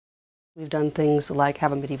We've done things like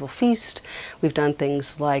have a medieval feast. We've done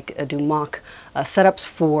things like do mock setups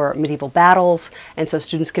for medieval battles, and so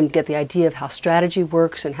students can get the idea of how strategy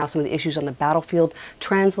works and how some of the issues on the battlefield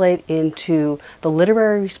translate into the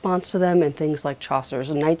literary response to them, and things like Chaucer's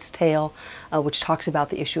A Knight's Tale, which talks about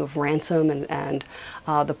the issue of ransom and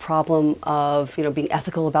the problem of being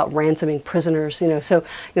ethical about ransoming prisoners. So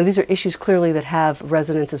these are issues clearly that have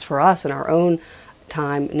resonances for us in our own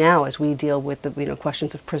time now as we deal with the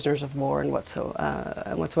questions of prisoners of war and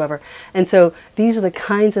whatsoever. And so these are the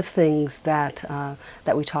kinds of things that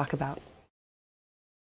that we talk about.